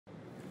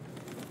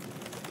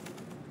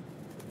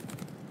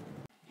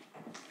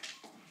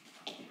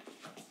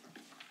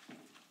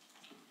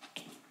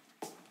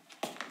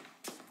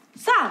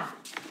have?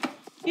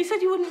 You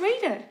said you wouldn't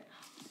read it.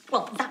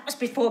 Well, that was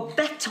before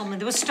Beth told me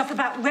there was stuff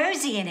about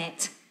Rosie in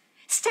it.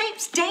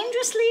 Stape's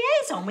dangerous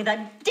liaison with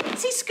a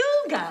ditzy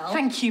schoolgirl.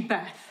 Thank you,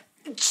 Beth.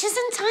 She's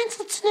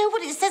entitled to know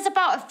what it says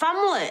about her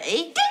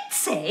family.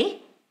 Ditzy?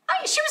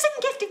 She was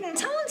gifted and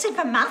talented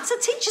for maths. A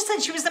teacher said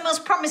she was the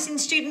most promising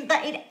student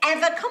that he'd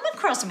ever come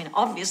across. I mean,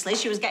 obviously,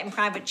 she was getting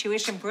private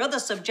tuition for other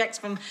subjects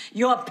from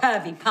your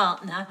pervy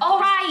partner. All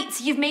right,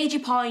 you've made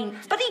your point.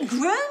 But he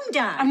groomed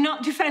her. I'm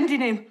not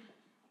defending him.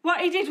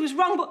 What he did was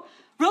wrong, but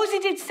Rosie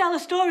did sell a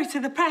story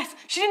to the press.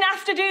 She didn't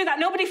have to do that.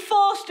 Nobody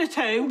forced her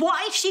to.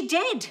 What if she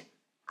did?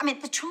 I mean,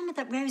 the trauma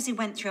that Rosie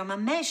went through, I'm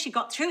amazed she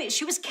got through it.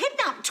 She was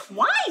kidnapped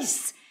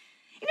twice.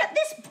 You know,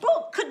 this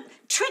book could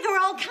trigger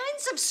all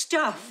kinds of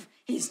stuff.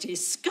 He's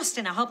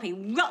disgusting. I hope he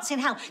rots in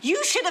hell.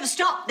 You should have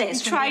stopped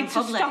this. We tried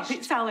to stop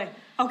it, Sally,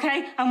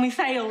 OK? And we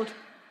failed.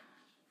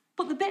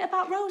 But the bit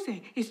about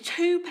Rosie is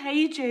 2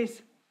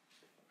 pages.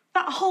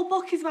 That whole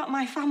book is about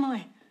my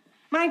family.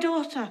 My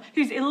daughter,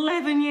 who's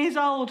 11 years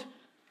old.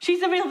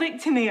 She's the real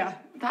victim here.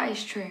 That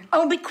is true.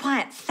 Oh, be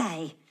quiet,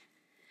 Faye.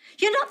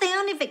 You're not the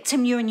only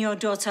victim, you and your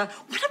daughter.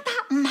 What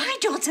about my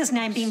daughter's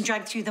name being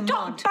dragged through the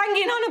mud? Stop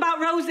banging on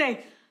about Rosie.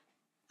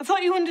 I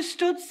thought you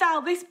understood,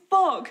 Sal. This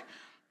book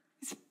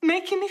is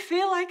making me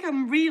feel like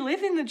I'm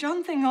reliving the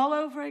John thing all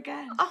over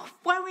again. Oh,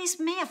 worries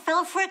me. I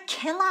fell for a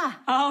killer.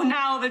 Oh,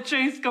 now the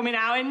truth's coming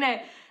out, isn't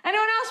it?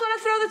 Anyone else want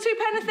to throw the 2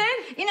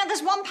 pence in? You know,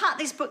 there's one part of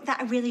this book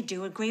that I really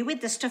do agree with.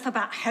 The stuff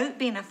about Hope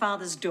being her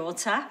father's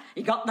daughter.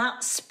 He got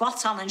that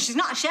spot on, and she's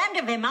not ashamed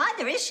of him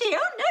either, is she?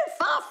 Oh,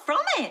 no, far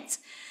from it.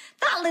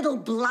 That little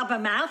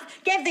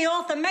blabbermouth gave the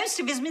author most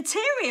of his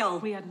material.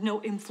 We had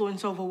no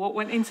influence over what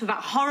went into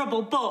that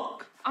horrible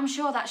book. I'm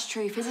sure that's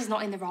true. Fizz is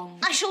not in the wrong.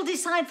 I shall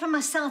decide for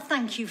myself,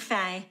 thank you,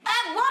 Faye.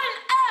 What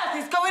on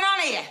earth is going on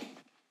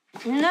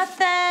here?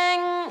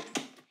 Nothing.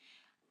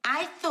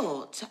 I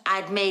thought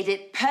I'd made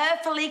it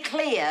perfectly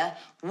clear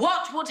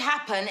what would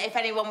happen if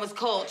anyone was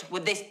caught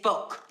with this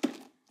book.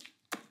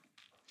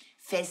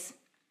 Fizz,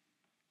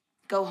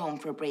 go home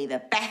for a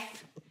breather.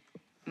 Beth,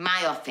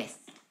 my office.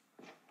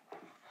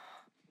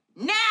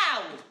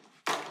 Now!